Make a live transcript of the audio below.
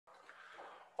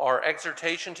Our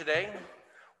exhortation today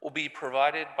will be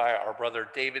provided by our brother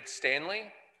David Stanley,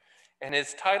 and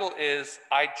his title is,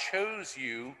 I Chose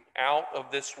You Out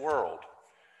of This World.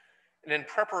 And in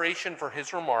preparation for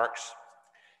his remarks,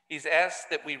 he's asked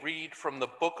that we read from the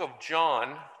book of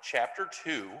John, chapter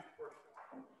 2.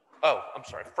 Oh, I'm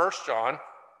sorry, 1 John.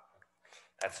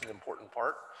 That's an important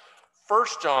part. 1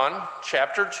 John,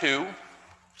 chapter 2,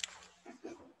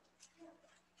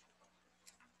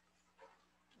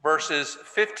 verses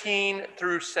 15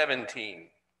 through 17.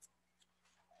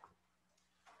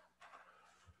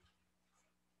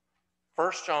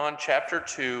 1 John chapter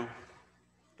 2,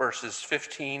 verses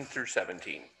 15 through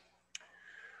 17.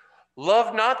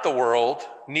 Love not the world,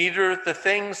 neither the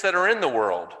things that are in the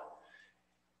world.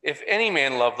 If any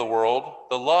man love the world,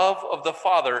 the love of the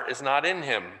Father is not in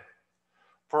him.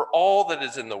 For all that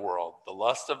is in the world, the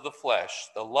lust of the flesh,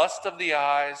 the lust of the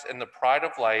eyes, and the pride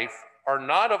of life, are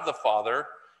not of the Father,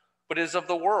 but is of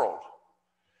the world.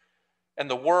 And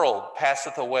the world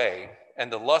passeth away,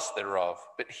 and the lust thereof,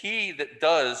 but he that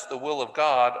does the will of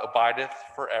God abideth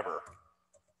forever.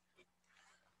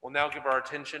 We'll now give our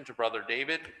attention to Brother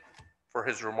David for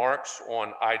his remarks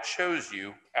on I chose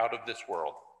you out of this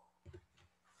world.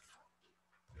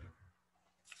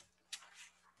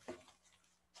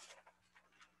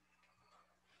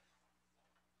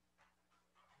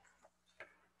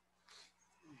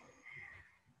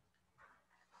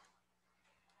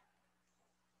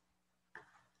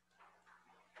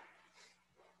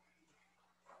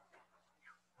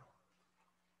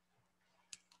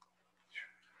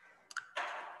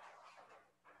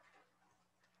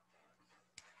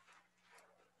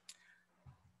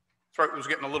 Throat was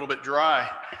getting a little bit dry.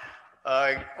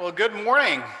 Well, good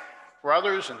morning,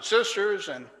 brothers and sisters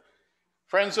and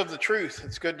friends of the truth.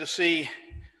 It's good to see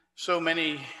so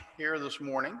many here this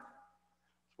morning.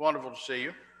 It's wonderful to see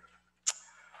you.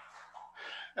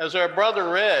 As our brother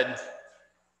read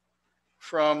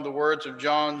from the words of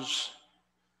John's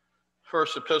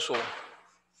first epistle,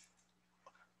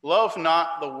 love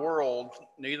not the world,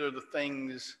 neither the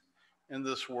things in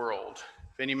this world.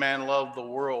 If any man love the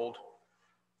world,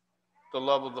 the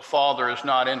love of the Father is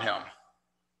not in him.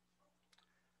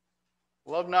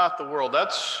 Love not the world.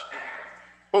 That's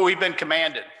what we've been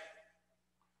commanded.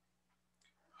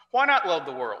 Why not love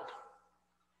the world?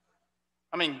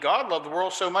 I mean, God loved the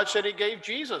world so much that he gave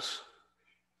Jesus,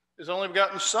 his only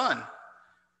begotten Son.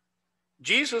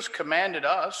 Jesus commanded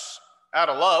us, out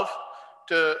of love,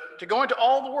 to go into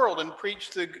all the world and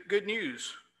preach the good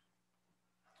news.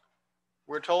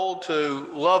 We're told to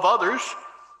love others.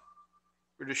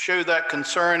 We're to show that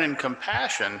concern and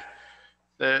compassion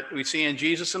that we see in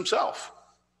Jesus himself.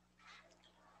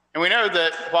 And we know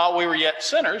that while we were yet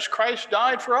sinners, Christ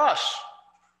died for us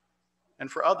and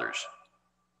for others.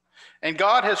 And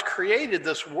God has created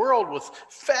this world with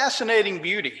fascinating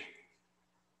beauty.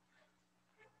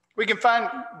 We can find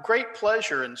great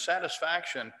pleasure and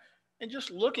satisfaction in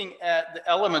just looking at the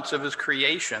elements of his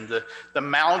creation, the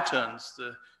mountains,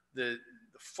 the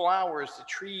flowers, the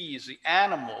trees, the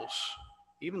animals,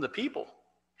 even the people.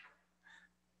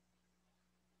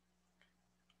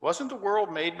 Wasn't the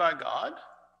world made by God?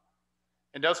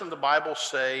 And doesn't the Bible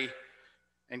say,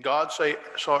 and God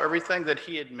saw everything that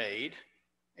he had made,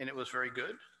 and it was very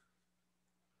good?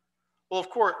 Well, of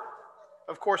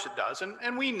course it does.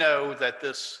 And we know that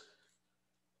this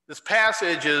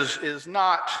passage is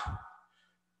not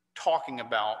talking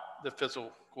about the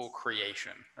physical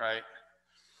creation, right?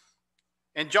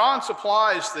 And John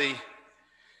supplies the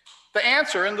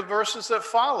answer in the verses that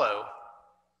follow.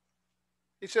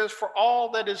 He says, for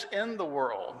all that is in the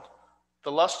world,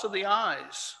 the lust of the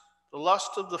eyes, the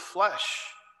lust of the flesh,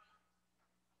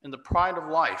 and the pride of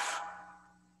life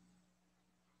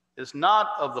is not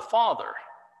of the Father.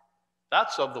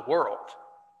 That's of the world.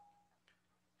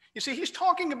 You see, he's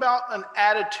talking about an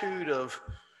attitude of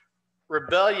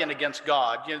rebellion against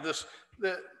God. You know,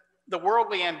 the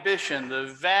worldly ambition, the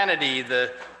vanity,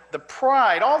 the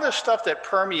pride, all this stuff that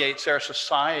permeates our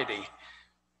society,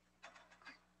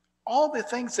 all the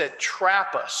things that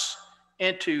trap us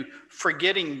into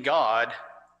forgetting God,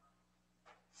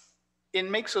 it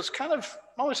makes us kind of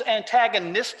almost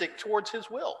antagonistic towards his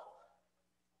will.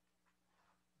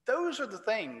 Those are the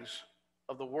things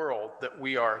of the world that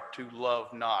we are to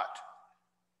love not.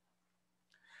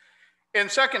 In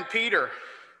 2 Peter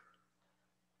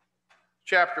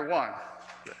chapter 1,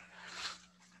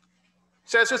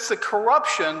 says it's the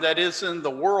corruption that is in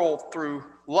the world through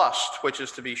lust, which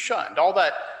is to be shunned. All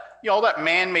that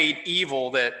man-made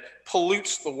evil that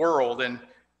pollutes the world. And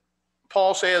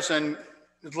Paul says in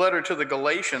his letter to the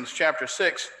Galatians, chapter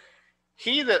 6,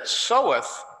 he that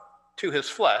soweth to his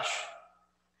flesh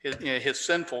his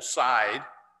sinful side,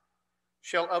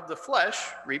 shall of the flesh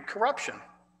reap corruption.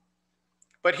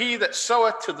 But he that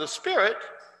soweth to the Spirit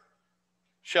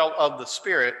shall of the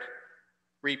Spirit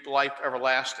reap life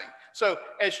everlasting. So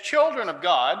as children of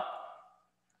God,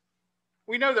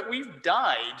 we know that we've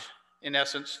died, in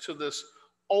essence, to this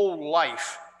old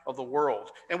life of the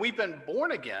world. And we've been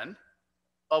born again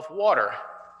of water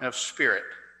and of Spirit.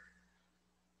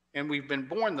 And we've been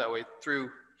born that way through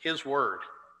his word.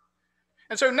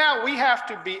 And so now we have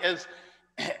to be,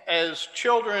 as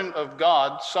children of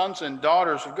God, sons and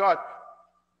daughters of God,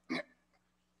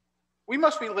 we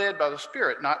must be led by the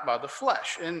Spirit, not by the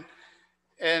flesh.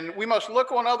 And we must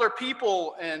look on other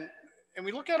people and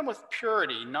we look at them with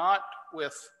purity, not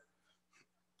with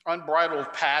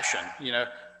unbridled passion,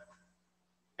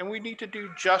 And we need to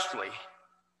do justly,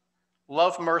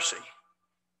 love mercy,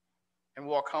 and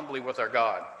walk humbly with our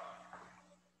God.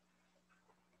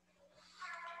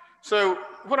 So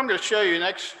what I'm going to show you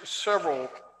next several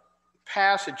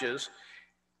passages,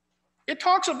 it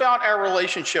talks about our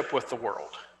relationship with the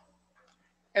world.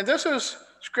 And this is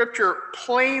Scripture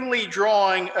plainly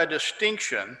drawing a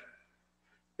distinction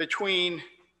between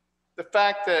the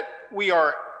fact that we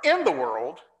are in the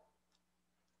world,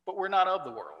 but we're not of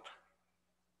the world.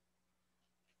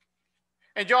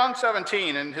 In John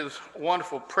 17, in his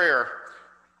wonderful prayer,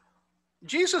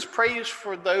 Jesus prays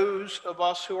for those of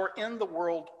us who are in the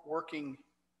world working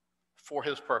for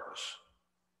his purpose.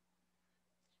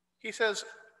 He says,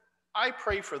 I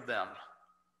pray for them.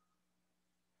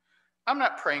 I'm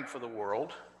not praying for the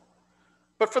world,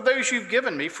 but for those you've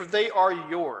given me, for they are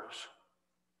yours.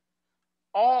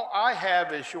 All I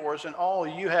have is yours, and all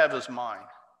you have is mine.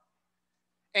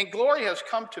 And glory has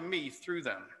come to me through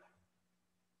them.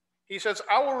 He says,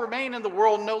 I will remain in the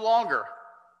world no longer,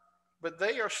 but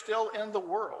they are still in the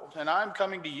world, and I'm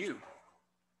coming to you.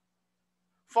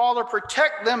 Father,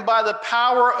 protect them by the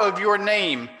power of your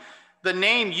name, the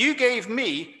name you gave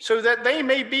me, so that they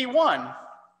may be one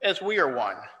as we are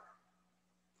one.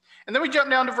 And then we jump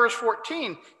down to verse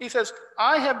 14. He says,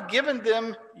 I have given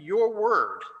them your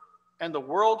word, and the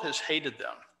world has hated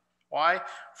them. Why?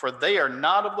 For they are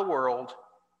not of the world,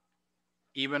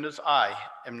 even as I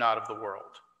am not of the world.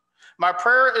 My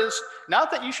prayer is not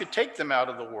that you should take them out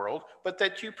of the world, but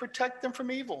that you protect them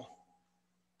from evil.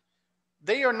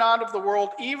 They are not of the world,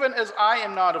 even as I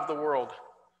am not of the world.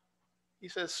 He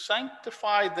says,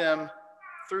 sanctify them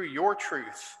through your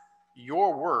truth.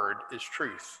 Your word is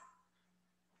truth.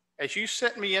 As you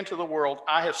sent me into the world,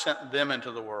 I have sent them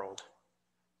into the world.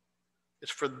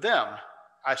 It's for them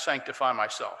I sanctify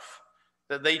myself,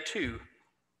 that they too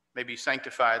may be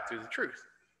sanctified through the truth.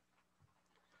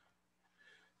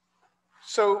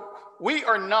 So we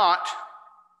are not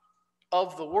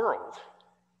of the world.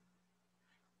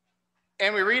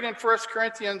 And we read in 1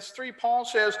 Corinthians 3, Paul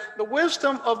says, the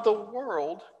wisdom of the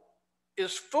world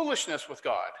is foolishness with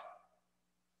God.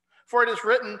 For it is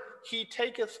written, he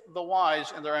taketh the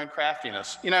wise in their own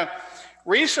craftiness.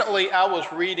 Recently I was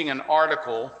reading an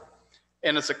article,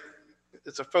 and it's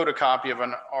a photocopy of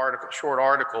an article, short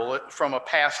article from a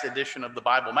past edition of the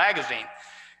Bible magazine.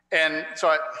 And so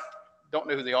I don't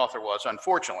know who the author was,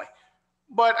 unfortunately.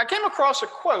 But I came across a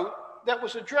quote that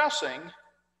was addressing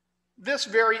this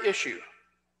very issue.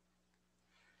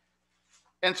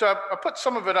 And so I put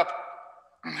some of it up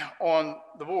on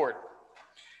the board.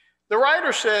 The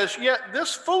writer says, yet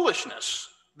this foolishness,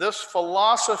 this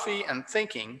philosophy and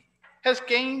thinking has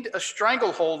gained a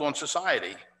stranglehold on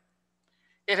society.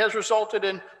 It has resulted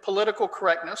in political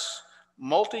correctness,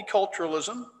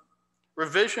 multiculturalism,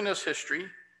 revisionist history,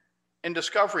 and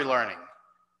discovery learning.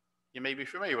 You may be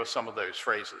familiar with some of those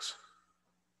phrases.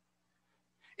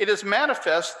 It is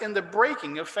manifest in the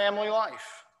breaking of family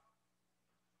life.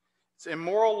 It's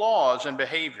immoral laws and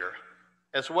behavior,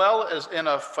 as well as in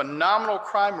a phenomenal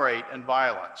crime rate and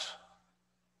violence.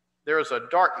 There is a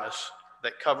darkness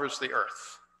that covers the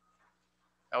earth.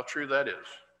 How true that is.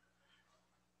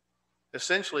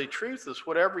 Essentially, truth is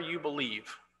whatever you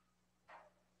believe.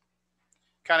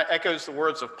 Kind of echoes the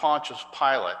words of Pontius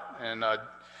Pilate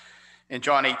in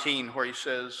John 18, where he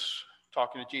says,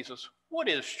 talking to Jesus, what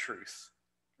is truth,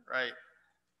 right?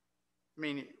 I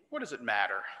mean, what does it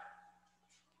matter?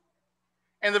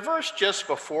 And the verse just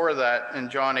before that in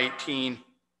John 18,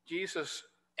 Jesus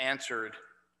answered,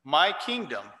 my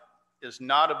kingdom is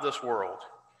not of this world.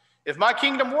 If my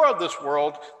kingdom were of this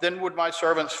world, then would my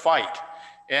servants fight,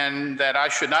 and that I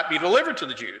should not be delivered to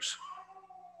the Jews.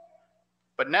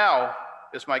 But now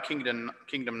is my kingdom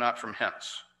not from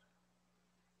hence.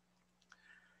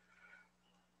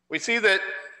 We see that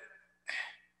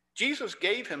Jesus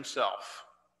gave himself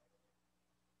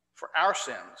for our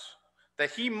sins, that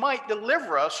he might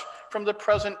deliver us from the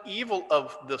present evil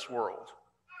of this world.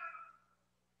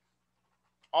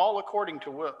 All according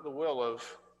to the will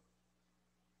of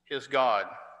his God,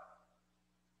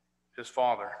 his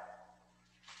Father.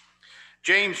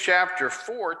 James chapter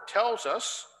 4 tells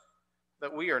us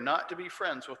that we are not to be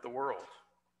friends with the world.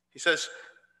 He says,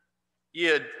 "Ye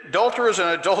adulterers and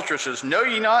adulteresses, know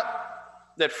ye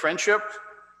not that friendship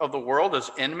of the world is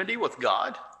enmity with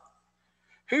God?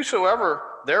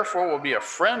 Whosoever therefore will be a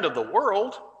friend of the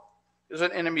world is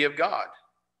an enemy of God."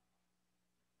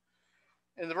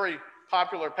 In the very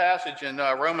popular passage in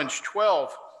Romans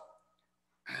 12,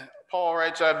 Paul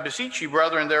writes, "I beseech you,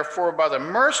 brethren, therefore, by the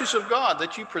mercies of God,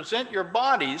 that you present your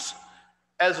bodies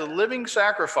as a living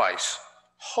sacrifice,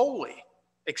 holy,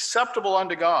 acceptable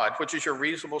unto God, which is your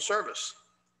reasonable service.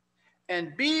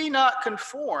 And be not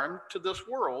conformed to this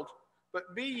world,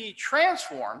 but be ye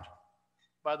transformed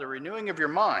by the renewing of your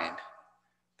mind,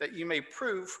 that you may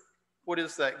prove what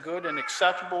is that good and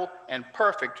acceptable and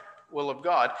perfect will of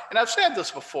God." And I've said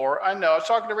this before, I know. I was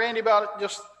talking to Randy about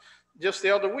it just the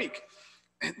other week.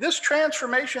 This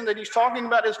transformation that he's talking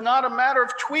about is not a matter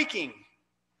of tweaking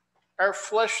our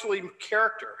fleshly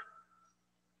character.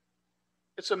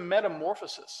 It's a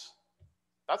metamorphosis.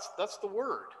 That's the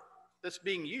word that's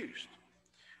being used.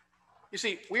 You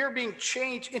see, we are being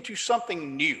changed into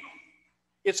something new.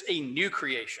 It's a new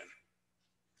creation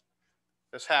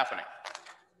that's happening.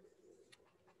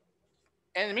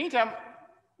 And in the meantime,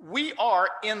 we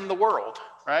are in the world,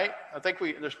 right? I think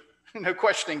there's no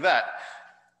questioning that.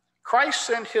 Christ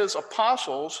sent his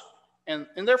apostles, and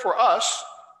therefore us,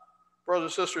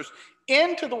 brothers and sisters,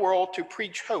 into the world to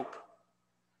preach hope,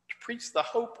 to preach the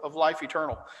hope of life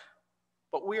eternal.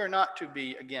 But we are not to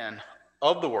be, again,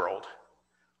 of the world.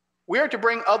 We are to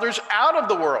bring others out of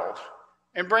the world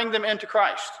and bring them into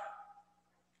Christ.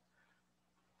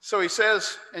 So he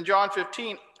says in John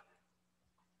 15,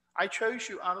 "I chose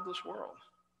you out of this world."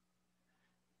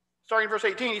 Starting in verse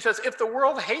 18, he says, "If the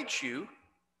world hates you,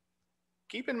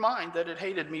 keep in mind that it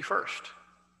hated me first.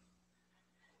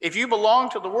 If you belong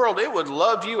to the world, it would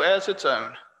love you as its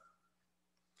own.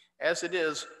 As it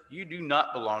is, you do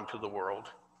not belong to the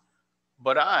world,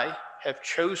 but I have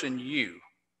chosen you,"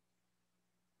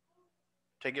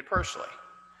 take it personally,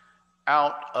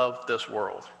 "out of this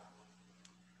world.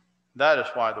 That is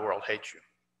why the world hates you."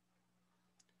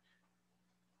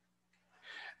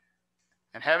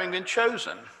 And having been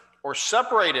chosen or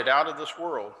separated out of this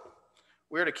world,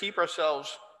 we are to keep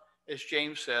ourselves, as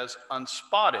James says,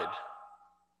 unspotted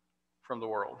from the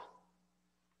world.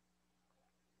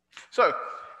 So,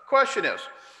 question is,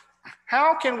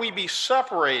 how can we be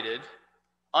separated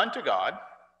unto God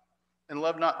and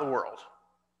love not the world?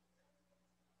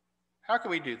 How can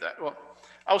we do that? Well,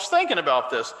 I was thinking about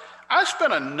this. I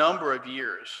spent a number of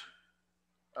years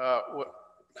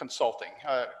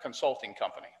consulting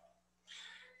company.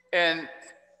 And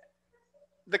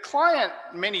the client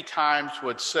many times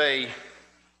would say,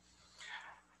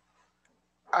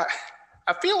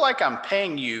 I feel like I'm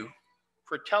paying you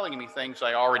for telling me things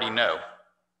I already know.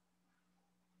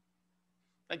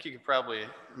 I think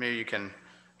maybe you can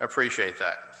appreciate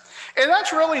that. And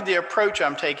that's really the approach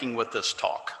I'm taking with this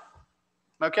talk.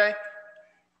 Okay?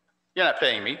 You're not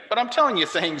paying me, but I'm telling you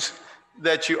things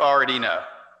that you already know.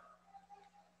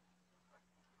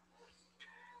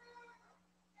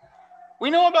 We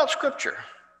know about Scripture.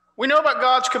 We know about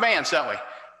God's commands, don't we?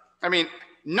 I mean,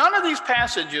 none of these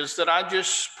passages that I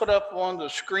just put up on the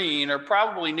screen are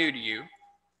probably new to you.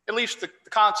 At least the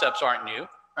concepts aren't new,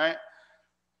 right?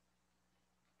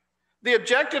 The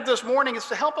objective this morning is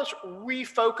to help us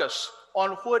refocus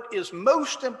on what is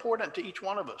most important to each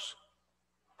one of us.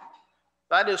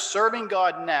 That is serving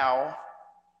God now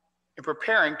and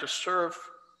preparing to serve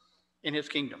in his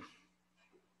kingdom.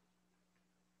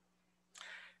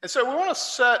 And so we want to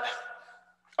set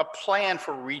a plan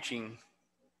for reaching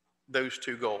those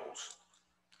two goals.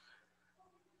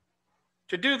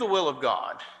 To do the will of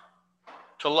God,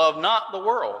 to love not the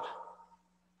world,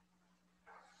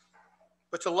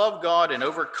 but to love God and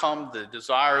overcome the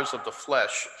desires of the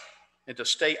flesh and to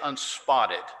stay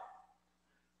unspotted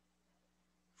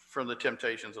from the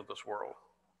temptations of this world.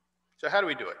 So how do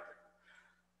we do it?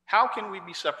 How can we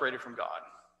be separated from God,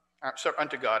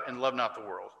 unto God, and love not the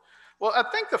world? Well, I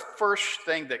think the first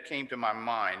thing that came to my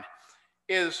mind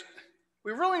is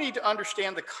we really need to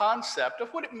understand the concept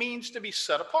of what it means to be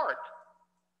set apart,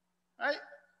 right?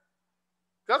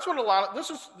 That's what this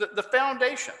is the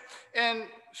foundation.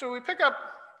 And so we pick up,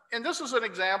 and this is an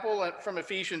example from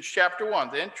Ephesians chapter 1,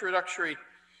 the introductory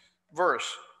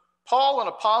verse. "Paul, an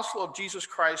apostle of Jesus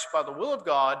Christ, by the will of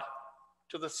God,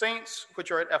 to the saints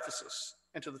which are at Ephesus,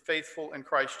 and to the faithful in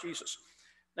Christ Jesus.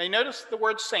 Now you notice the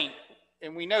word saint,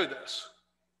 and we know this.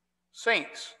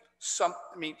 Saints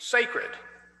mean sacred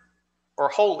or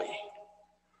holy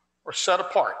or set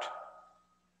apart.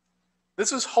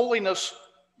 This is holiness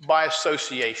by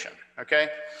association, okay?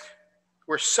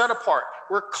 We're set apart.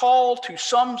 We're called to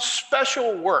some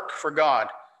special work for God.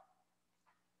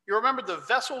 You remember the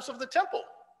vessels of the temple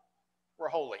were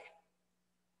holy.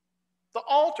 The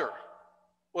altar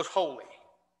was holy.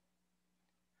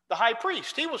 The high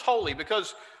priest, he was holy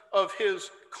because of his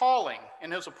calling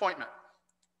and his appointment.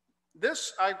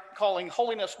 This I'm calling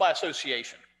holiness by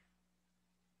association.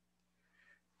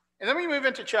 And then we move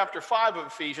into chapter 5 of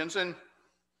Ephesians, and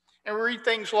we read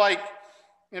things like,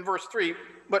 in verse 3,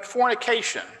 but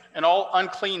fornication and all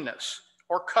uncleanness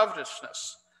or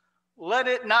covetousness, let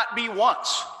it not be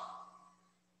once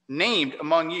named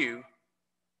among you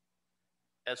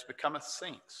as becometh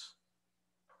saints.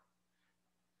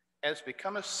 As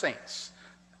becometh saints.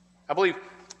 I believe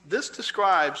this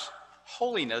describes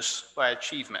holiness by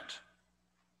achievement.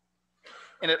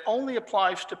 And it only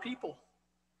applies to people.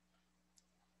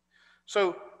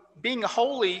 So being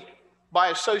holy by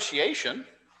association,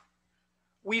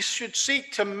 we should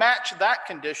seek to match that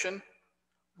condition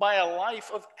by a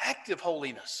life of active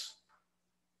holiness,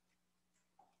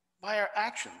 by our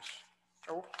actions.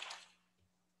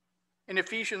 In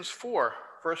Ephesians 4,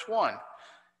 verse 1,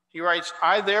 he writes,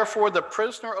 I therefore, the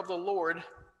prisoner of the Lord,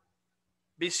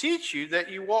 beseech you that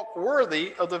you walk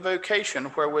worthy of the vocation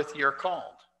wherewith you're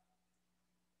called.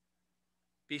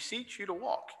 Beseech you to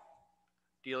walk,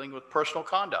 dealing with personal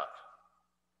conduct.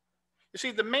 You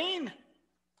see, the main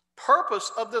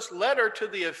purpose of this letter to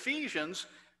the Ephesians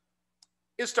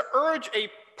is to urge a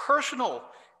personal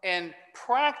and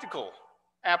practical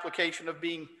application of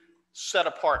being set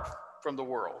apart from the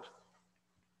world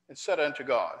and set unto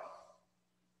God.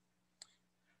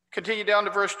 Continue down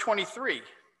to verse 23. It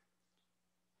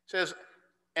says,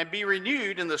 and be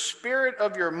renewed in the spirit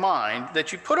of your mind,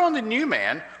 that you put on the new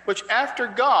man, which after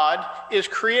God is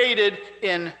created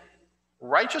in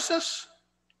righteousness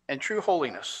and true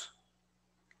holiness.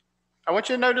 I want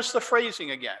you to notice the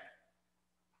phrasing again.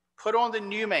 Put on the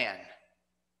new man,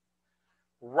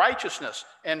 righteousness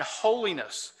and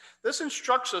holiness. This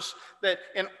instructs us that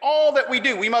in all that we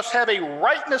do, we must have a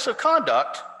rightness of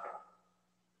conduct,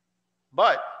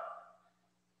 but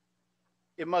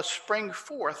it must spring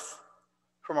forth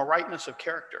from a rightness of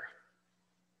character.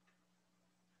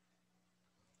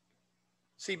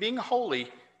 See, being holy,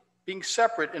 being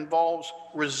separate, involves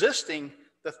resisting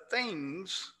the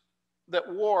things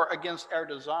that war against our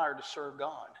desire to serve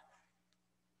God.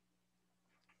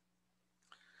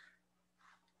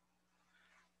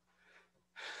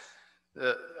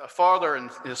 A father and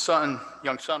his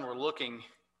young son, were looking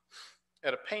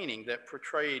at a painting that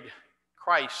portrayed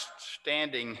Christ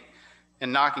standing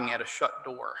and knocking at a shut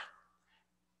door.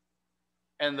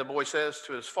 And the boy says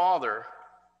to his father,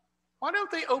 why don't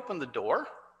they open the door?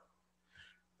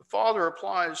 The father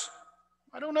replies,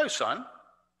 I don't know, son.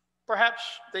 Perhaps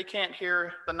they can't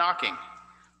hear the knocking.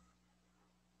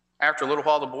 After a little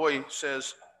while, the boy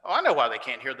says, oh, I know why they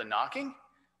can't hear the knocking.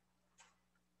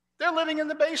 They're living in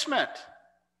the basement.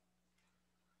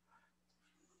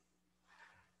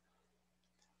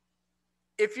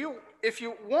 If you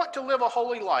want to live a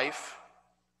holy life,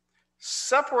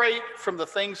 separate from the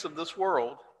things of this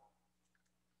world,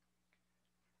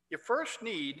 you first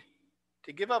need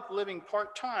to give up living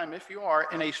part-time, if you are,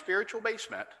 in a spiritual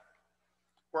basement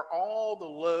where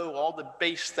all the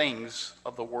base things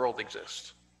of the world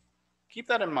exist. Keep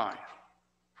that in mind.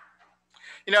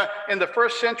 You know, in the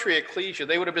first century ecclesia,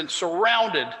 they would have been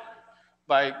surrounded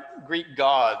by Greek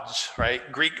gods, right?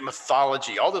 Greek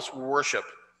mythology, all this worship.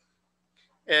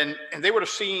 And they would have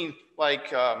seen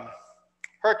like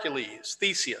Hercules,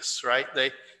 Theseus, right?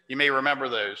 You may remember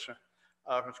those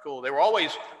from school. They were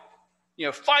always,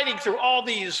 fighting through all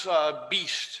these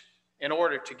beasts in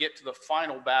order to get to the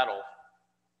final battle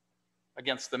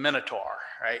against the Minotaur,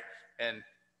 right? And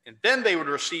then they would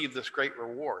receive this great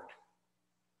reward.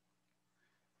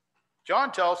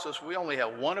 John tells us we only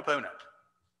have one opponent.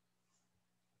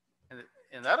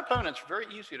 And that opponent's very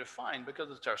easy to find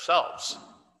because it's ourselves.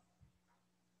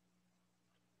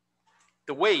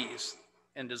 The ways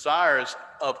and desires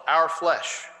of our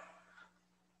flesh,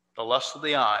 the lust of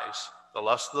the eyes, the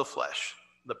lust of the flesh,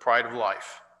 the pride of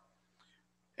life.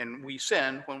 And we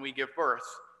sin when we give birth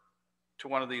to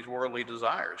one of these worldly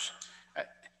desires.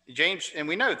 James, and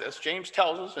we know this, James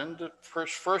tells us in the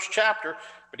first chapter,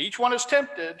 but each one is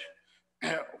tempted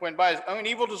when by his own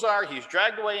evil desire he's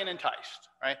dragged away and enticed,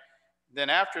 right? Then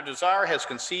after desire has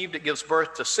conceived, it gives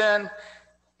birth to sin,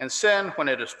 and sin, when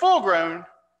it is full grown,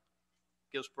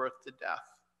 gives birth to death,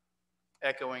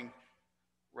 echoing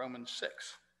Romans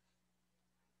 6.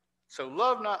 So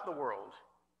love not the world.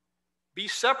 Be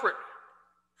separate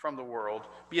from the world.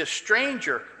 Be a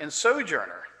stranger and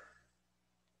sojourner.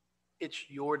 It's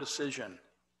your decision.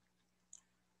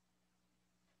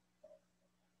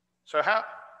 So how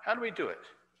do we do it?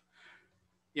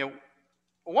 You know,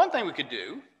 one thing we could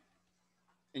do,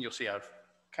 and you'll see I've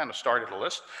kind of started a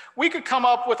list, we could come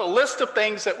up with a list of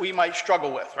things that we might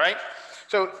struggle with, right?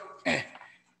 So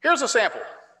here's a sample.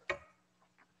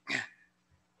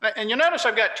 And you notice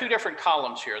I've got two different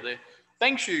columns here. The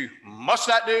things you must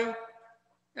not do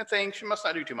and things you must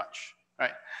not do too much,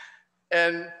 right?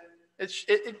 And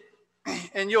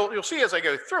and you'll see as I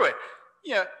go through it,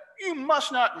 you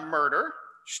must not murder,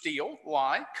 steal,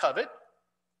 lie, covet,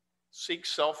 seek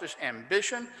selfish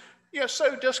ambition,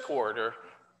 sow discord or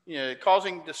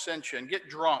causing dissension, get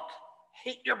drunk,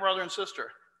 hate your brother and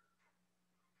sister.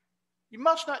 You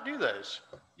must not do those.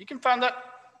 You can find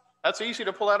that's easy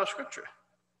to pull out of Scripture.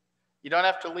 You don't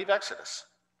have to leave Exodus.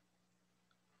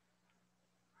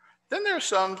 Then there's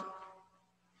some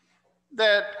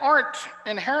that aren't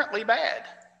inherently bad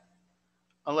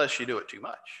unless you do it too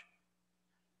much.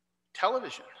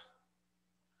 Television,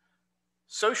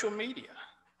 social media.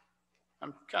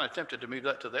 I'm kind of tempted to move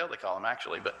that to the other column,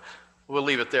 actually, but we'll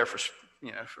leave it there for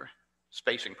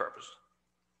spacing purposes.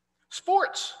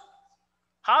 Sports,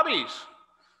 hobbies.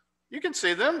 You can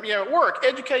see them, work,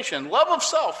 education, love of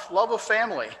self, love of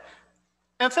family.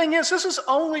 And the thing is, this is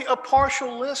only a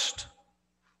partial list.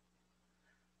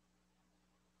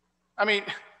 I mean,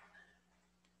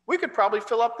 we could probably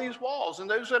fill up these walls, and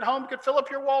those at home could fill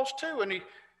up your walls too,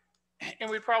 and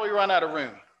we'd probably run out of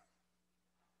room.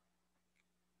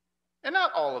 And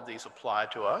not all of these apply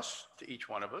to us, to each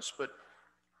one of us, but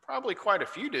probably quite a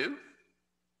few do,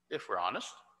 if we're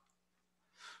honest.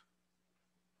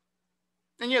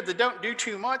 And yet the don't do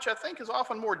too much, I think, is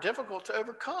often more difficult to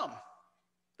overcome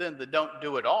than the don't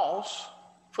do it alls,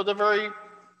 for the very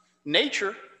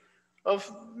nature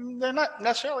of they're not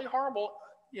necessarily horrible,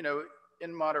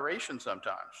 in moderation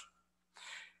sometimes.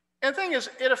 And the thing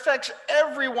is, it affects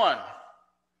everyone,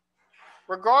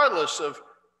 regardless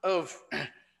of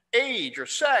age or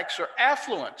sex or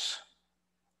affluence.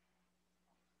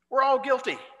 We're all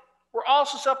guilty. We're all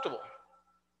susceptible.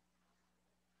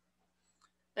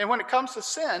 And when it comes to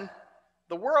sin,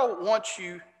 the world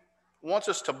wants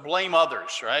us to blame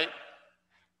others, right?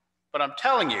 But I'm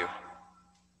telling you,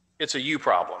 it's a you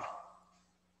problem.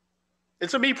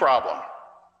 It's a me problem.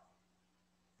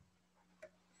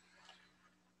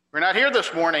 We're not here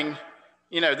this morning,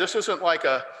 this isn't like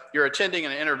you're attending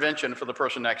an intervention for the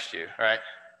person next to you, right?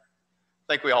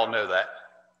 I think we all know that.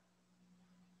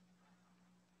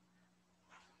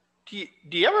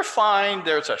 Do you ever find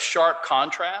there's a sharp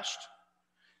contrast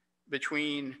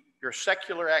between your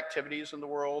secular activities in the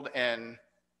world and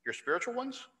your spiritual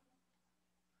ones?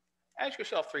 Ask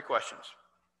yourself 3 questions.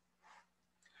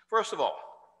 First of all,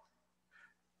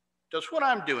 does what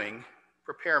I'm doing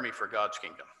prepare me for God's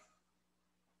kingdom?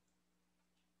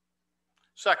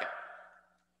 Second,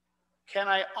 can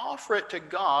I offer it to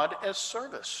God as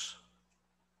service?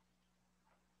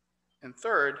 And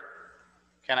third,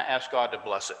 can I ask God to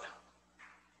bless it?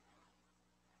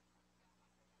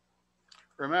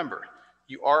 Remember,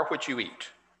 you are what you eat,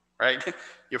 right?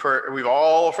 We're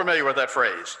all familiar with that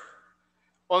phrase.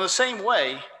 Well, in the same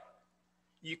way,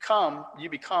 you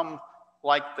become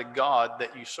like the God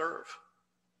that you serve.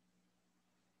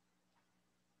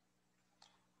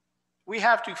 We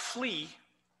have to flee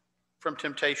from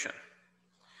temptation.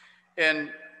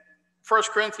 In 1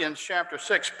 Corinthians chapter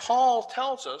 6, Paul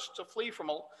tells us to flee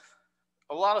from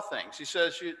a lot of things. He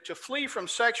says to flee from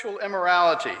sexual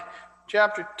immorality.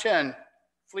 Chapter 10,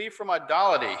 flee from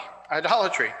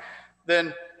idolatry.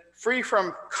 Then flee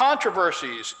from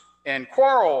controversies and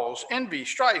quarrels, envy,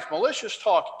 strife, malicious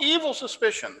talk, evil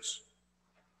suspicions.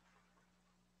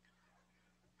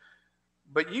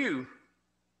 But you,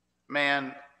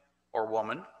 man or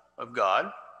woman of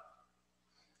God,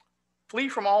 flee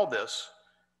from all this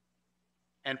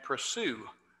and pursue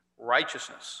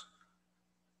righteousness,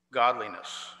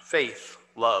 godliness, faith,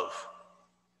 love,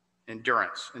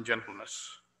 endurance, and gentleness.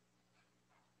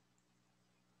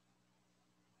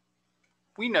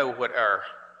 We know what our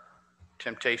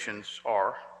temptations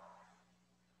are,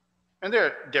 and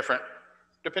they're different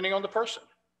depending on the person.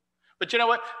 But you know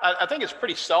what? I think it's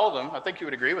pretty seldom, I think you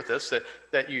would agree with this,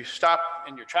 that you stop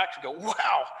in your tracks and go,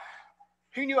 wow,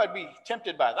 who knew I'd be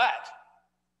tempted by that,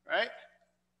 right?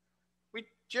 We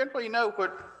generally know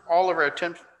what all of our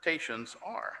temptations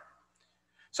are.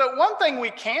 So one thing we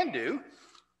can do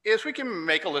is we can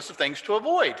make a list of things to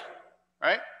avoid,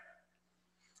 right?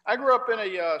 I grew up in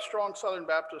a strong Southern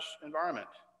Baptist environment.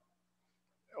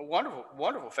 A wonderful,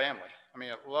 wonderful family. I mean,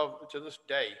 I love to this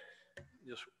day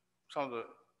just some of the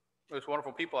most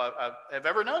wonderful people I've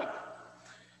ever known.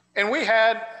 And we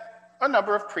had a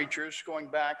number of preachers going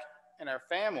back in our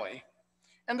family.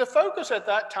 And the focus at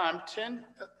that time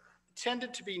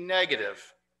tended to be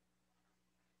negative,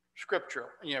 scriptural,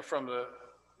 from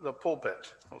the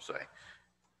pulpit, we'll say.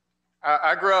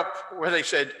 I grew up where they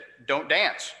said, don't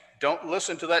dance. Don't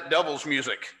listen to that devil's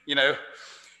music.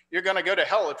 You're going to go to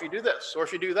hell if you do this or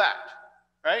if you do that,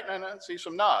 right? And I see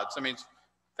some nods. I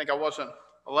think I wasn't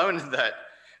alone in that.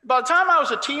 By the time I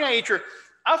was a teenager,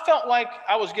 I felt like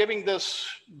I was giving this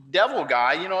devil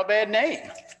guy, a bad name.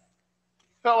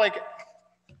 Felt like,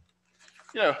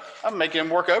 I'm making him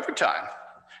work overtime.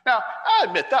 Now, I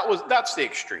admit that's the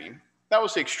extreme. That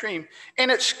was the extreme. And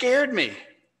it scared me.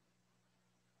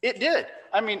 It did.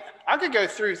 I could go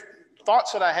through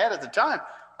thoughts that I had at the time.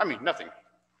 Nothing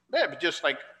bad, but just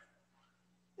like,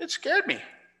 it scared me.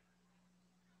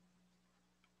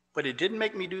 But it didn't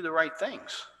make me do the right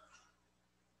things.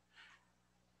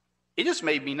 It just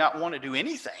made me not want to do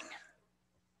anything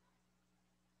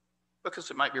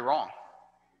because it might be wrong.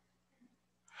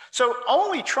 So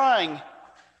only trying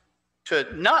to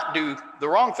not do the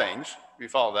wrong things, if you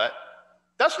follow that,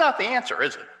 that's not the answer,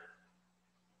 is it?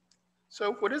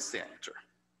 So what is the answer?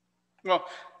 Well,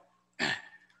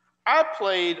 I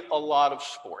played a lot of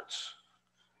sports.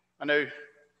 I know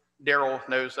Daryl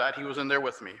knows that. He was in there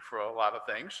with me for a lot of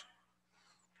things.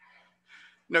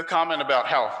 No comment about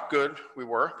how good we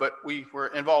were, but we were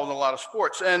involved in a lot of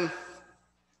sports. And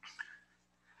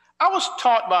I was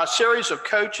taught by a series of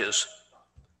coaches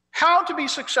how to be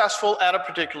successful at a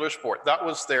particular sport. That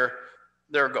was their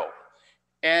goal.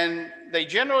 And they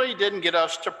generally didn't get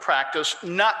us to practice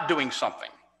not doing something,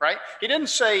 right? He didn't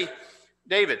say,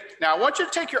 David, now I want you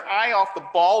to take your eye off the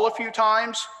ball a few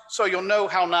times so you'll know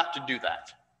how not to do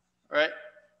that, right?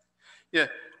 Yeah.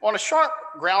 On a sharp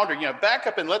grounder, back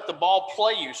up and let the ball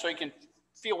play you so you can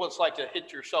feel what it's like to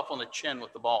hit yourself on the chin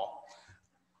with the ball.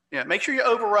 Yeah, make sure you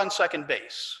overrun second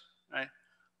base, right?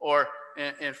 Or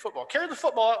in football, carry the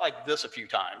football out like this a few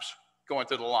times going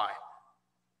through the line.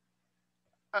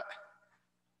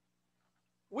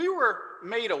 We were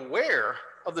made aware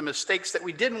of the mistakes that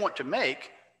we didn't want to make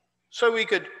so we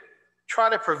could try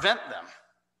to prevent them.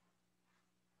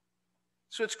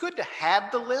 So it's good to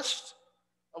have the list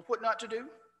of what not to do.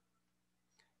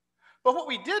 But what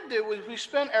we did do was we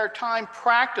spent our time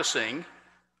practicing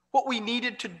what we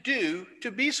needed to do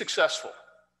to be successful.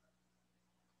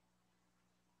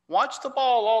 Watch the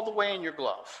ball all the way in your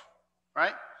glove,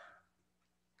 right?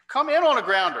 Come in on a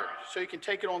grounder so you can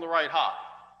take it on the right hop.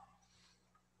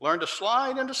 Learn to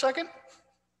slide into second.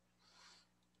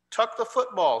 Tuck the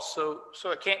football so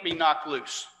it can't be knocked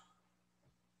loose.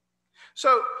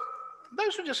 So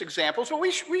those are just examples, but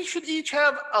we should each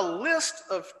have a list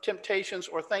of temptations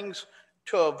or things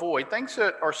to avoid, things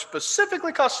that are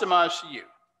specifically customized to you.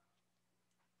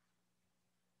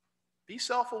 Be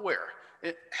self-aware.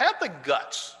 Have the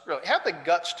guts, really, have the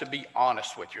guts to be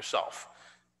honest with yourself.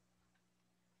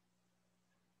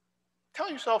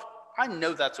 Tell yourself, I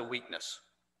know that's a weakness.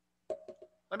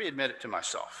 Let me admit it to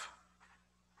myself.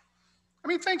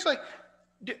 Things like,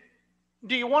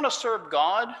 do you want to serve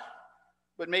God,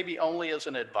 but maybe only as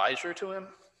an advisor to him?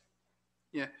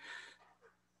 Yeah.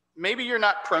 Maybe you're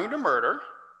not prone to murder,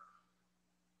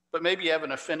 but maybe you have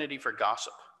an affinity for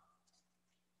gossip.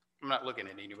 I'm not looking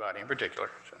at anybody in particular.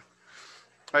 So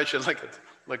I should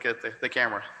look at the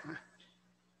camera.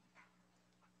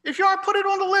 If you are, put it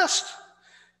on the list.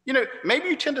 Maybe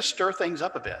you tend to stir things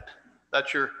up a bit.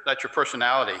 That's your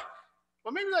personality.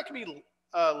 Well, maybe that could be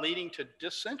leading to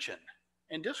dissension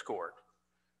and discord.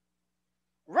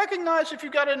 Recognize if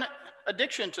you've got an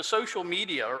addiction to social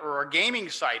media or a gaming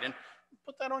site and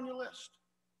put that on your list.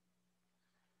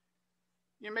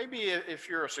 Maybe if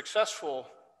you're a successful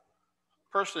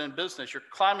person in business, you're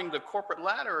climbing the corporate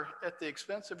ladder at the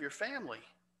expense of your family.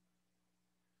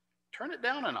 Turn it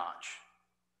down a notch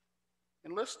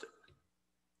and list it.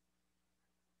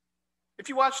 If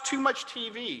you watch too much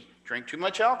TV, drink too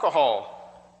much alcohol,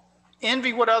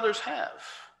 envy what others have,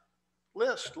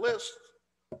 list,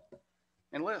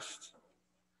 and list.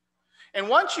 And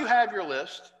once you have your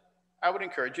list, I would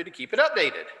encourage you to keep it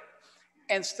updated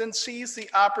and then seize the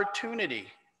opportunity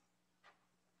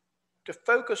to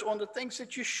focus on the things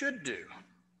that you should do.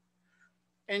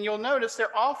 And you'll notice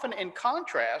they're often in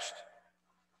contrast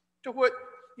to what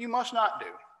you must not do,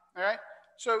 all right?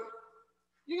 So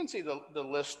you can see the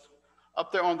list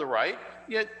up there on the right.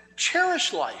 Yet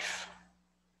cherish life.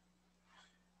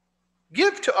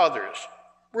 Give to others.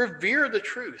 Revere the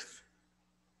truth.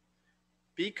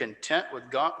 Be content with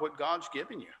God, what God's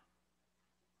given you.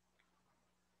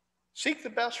 Seek the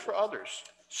best for others.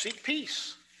 Seek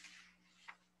peace.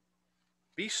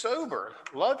 Be sober.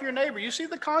 Love your neighbor. You see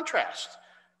the contrast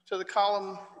to the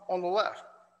column on the left.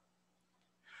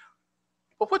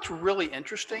 But what's really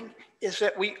interesting is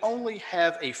that we only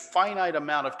have a finite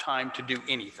amount of time to do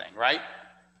anything, right?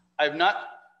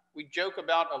 We joke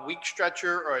about a week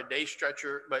stretcher or a day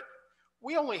stretcher, but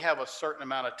we only have a certain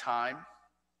amount of time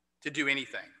to do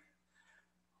anything.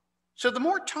 So the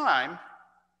more time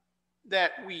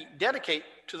that we dedicate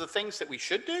to the things that we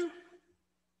should do,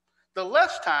 the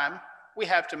less time we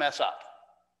have to mess up,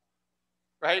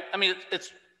 right? I mean,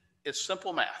 it's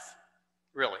simple math,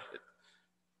 really.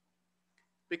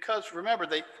 Because remember,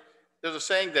 there's a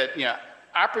saying that,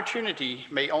 opportunity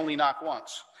may only knock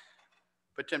once,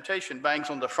 but temptation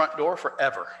bangs on the front door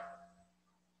forever.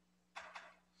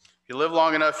 If you live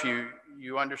long enough,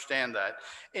 you understand that.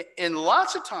 And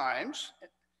lots of times,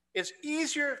 it's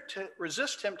easier to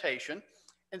resist temptation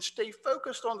and stay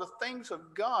focused on the things of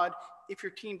God if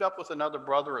you're teamed up with another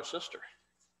brother or sister.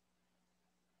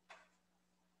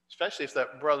 Especially if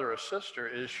that brother or sister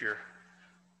is your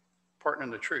partner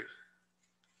in the truth.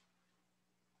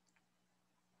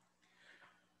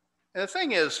 And the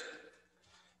thing is,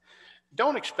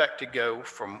 don't expect to go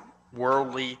from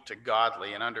worldly to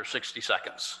godly in under 60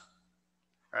 seconds,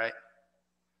 right?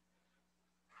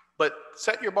 But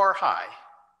set your bar high.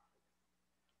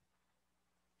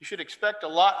 You should expect a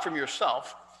lot from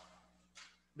yourself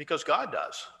because God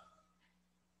does,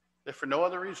 if for no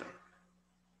other reason.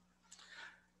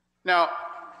 Now,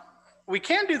 we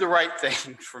can do the right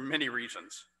thing for many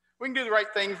reasons. We can do the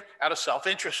right thing out of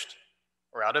self-interest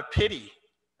or out of pity,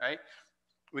 right?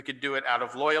 We could do it out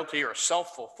of loyalty or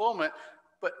self-fulfillment.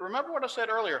 But remember what I said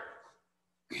earlier.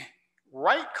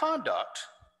 Right conduct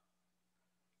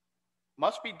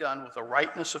must be done with a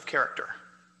rightness of character,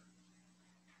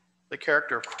 the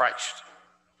character of Christ.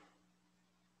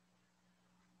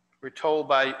 We're told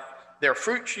by their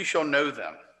fruits you shall know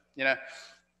them.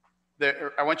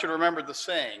 I want you to remember the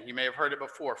saying. You may have heard it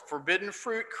before. Forbidden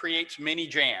fruit creates many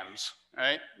jams,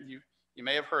 right? You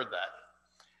may have heard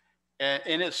that.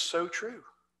 And it's so true.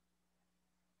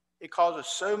 It causes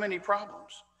so many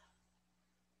problems.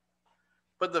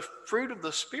 But the fruit of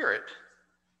the Spirit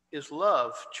is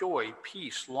love, joy,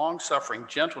 peace, long-suffering,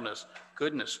 gentleness,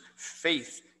 goodness,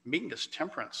 faith, meekness,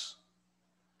 temperance.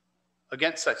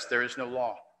 Against such there is no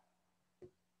law.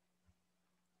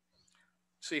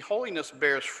 See, holiness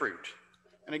bears fruit.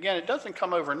 And again, it doesn't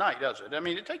come overnight, does it? I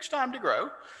mean, it takes time to grow.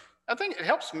 I think it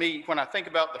helps me when I think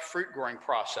about the fruit growing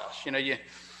process. I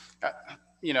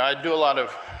do a lot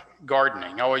of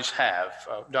gardening, I always have.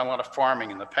 I've done a lot of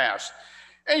farming in the past.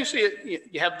 And you see it,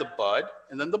 you have the bud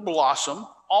and then the blossom,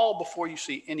 all before you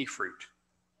see any fruit.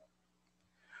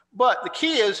 But the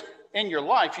key is, in your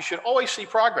life, you should always see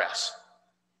progress.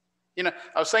 I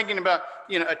was thinking about,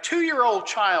 a 2-year-old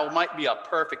child might be a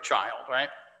perfect child, right?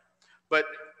 But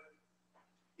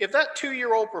if that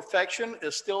 2-year-old perfection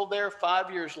is still there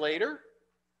 5 years later,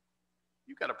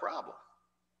 you've got a problem.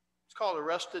 It's called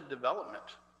arrested development.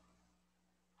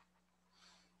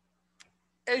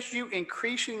 As you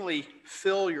increasingly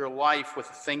fill your life with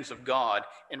the things of God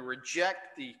and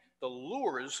reject the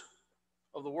lures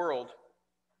of the world,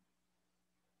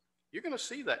 you're going to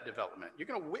see that development. You're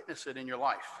going to witness it in your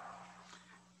life.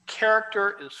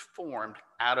 Character is formed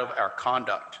out of our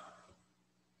conduct.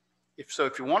 If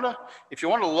you want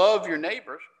to love your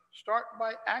neighbors, start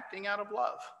by acting out of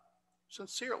love,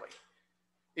 sincerely.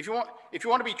 If you want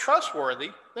to be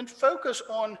trustworthy, then focus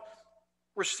on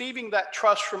receiving that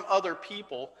trust from other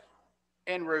people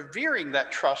and revering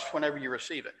that trust whenever you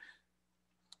receive it.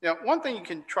 Now, one thing you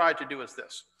can try to do is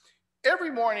this. Every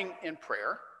morning in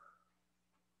prayer,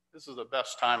 this is the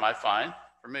best time I find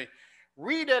for me,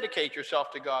 rededicate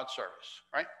yourself to God's service,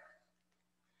 right?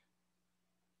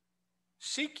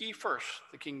 Seek ye first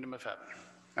the kingdom of heaven.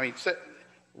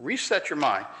 Reset your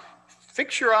mind.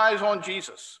 Fix your eyes on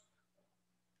Jesus.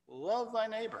 Love thy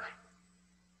neighbor.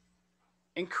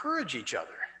 Encourage each other.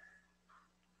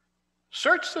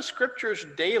 Search the scriptures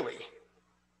daily.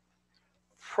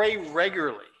 Pray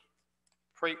regularly.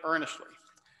 Pray earnestly.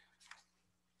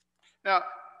 Now,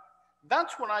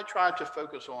 that's what I try to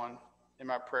focus on in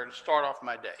my prayer to start off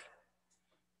my day.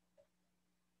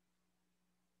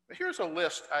 But here's a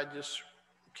list I just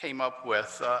came up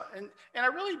with, and I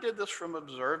really did this from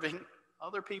observing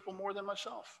other people more than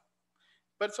myself.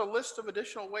 But it's a list of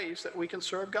additional ways that we can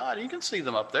serve God. You can see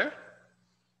them up there.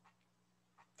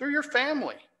 Through your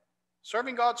family.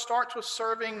 Serving God starts with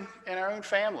serving in our own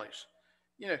families.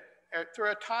 Through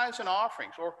our tithes and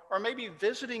offerings, or maybe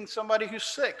visiting somebody who's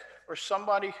sick, or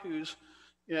somebody who's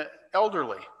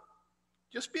elderly.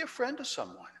 Just be a friend to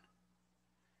someone.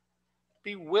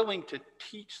 Be willing to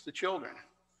teach the children.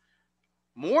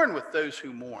 Mourn with those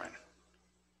who mourn.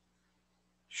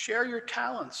 Share your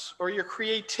talents or your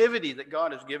creativity that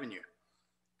God has given you.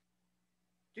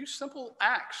 Do simple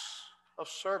acts of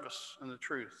service in the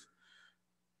truth.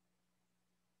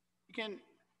 You can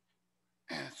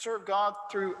serve God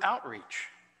through outreach,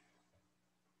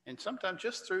 and sometimes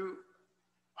just through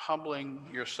humbling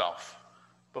yourself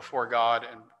before God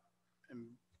and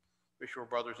with your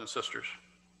brothers and sisters.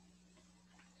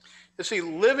 You see,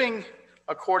 living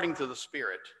according to the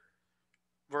Spirit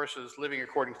versus living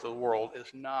according to the world is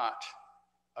not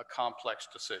a complex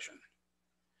decision.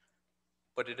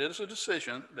 But it is a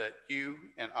decision that you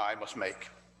and I must make.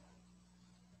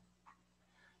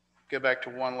 Go back to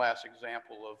one last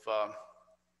example of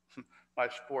my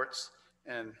sports,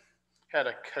 and had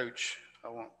a coach,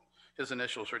 his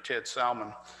initials are Ted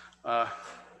Salmon,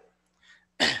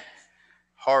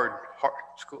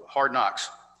 hard knocks.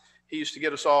 He used to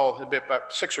get us all,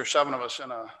 about 6 or 7 of us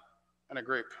in a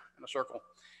group, in a circle,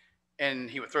 and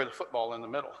he would throw the football in the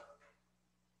middle.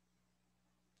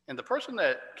 And the person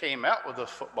that came out with the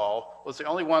football was the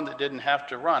only one that didn't have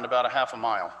to run about a half a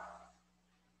mile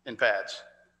in pads.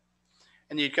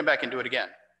 And you'd come back and do it again.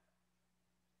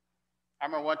 I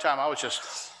remember one time I was the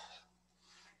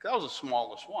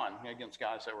smallest one against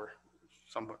guys that were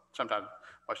sometimes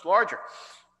much larger.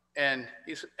 And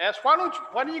he asked, why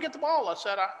don't you get the ball? I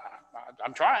said,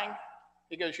 I'm trying.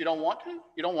 He goes, you don't want to?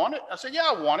 You don't want it? I said, yeah,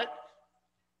 I want it.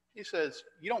 He says,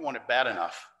 you don't want it bad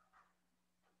enough.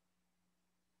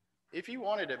 If you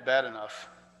wanted it bad enough,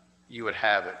 you would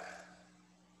have it.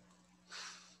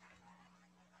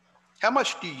 How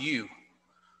much do you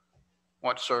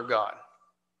want to serve God?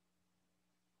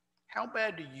 How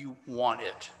bad do you want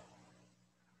it?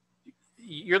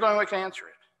 You're the only one who can answer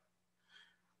it.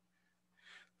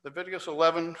 Leviticus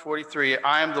 11:43,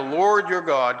 I am the Lord your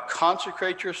God.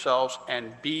 Consecrate yourselves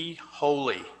and be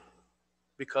holy,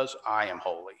 because I am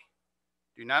holy.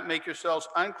 Do not make yourselves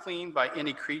unclean by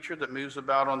any creature that moves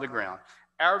about on the ground.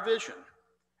 Our vision,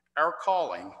 our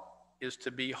calling is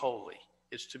to be holy,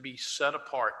 is to be set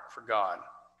apart for God.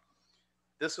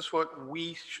 This is what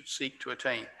we should seek to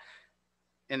attain.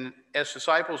 And as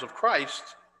disciples of Christ,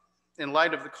 in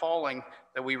light of the calling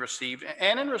that we received,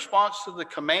 and in response to the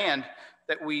command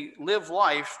that we live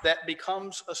life that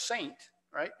becomes a saint,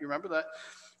 right? You remember that?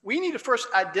 We need to first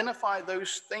identify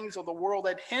those things of the world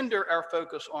that hinder our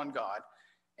focus on God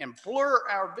and blur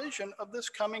our vision of this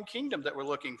coming kingdom that we're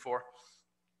looking for.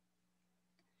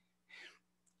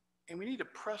 And we need to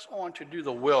press on to do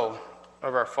the will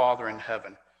of our Father in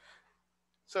heaven.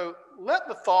 So let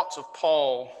the thoughts of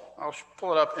Paul, I'll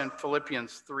pull it up in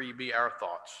Philippians 3, be our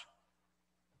thoughts.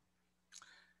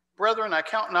 Brethren, I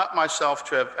count not myself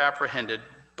to have apprehended,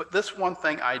 but this one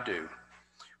thing I do,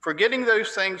 forgetting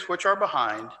those things which are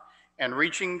behind and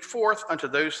reaching forth unto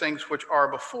those things which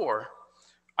are before,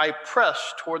 I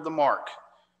press toward the mark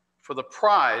for the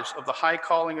prize of the high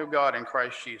calling of God in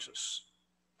Christ Jesus.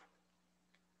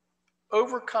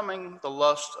 Overcoming the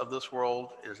lust of this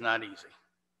world is not easy.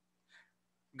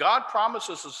 God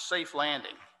promises a safe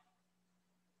landing,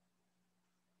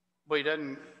 but he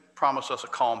doesn't promise us a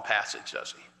calm passage,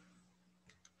 does he?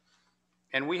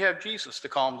 And we have Jesus to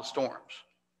calm the storms.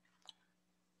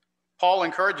 Paul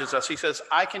encourages us. He says,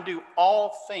 I can do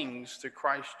all things through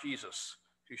Christ Jesus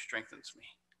who strengthens me.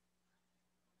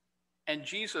 And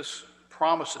Jesus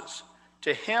promises,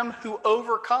 to him who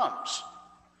overcomes,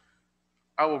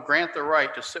 I will grant the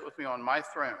right to sit with me on my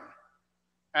throne,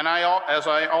 and as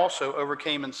I also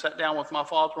overcame and sat down with my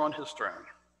Father on his throne.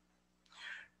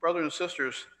 Brothers and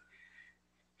sisters,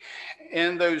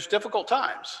 in those difficult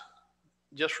times,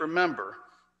 just remember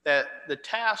that the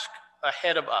task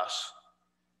ahead of us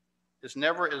is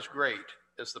never as great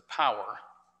as the power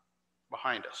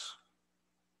behind us.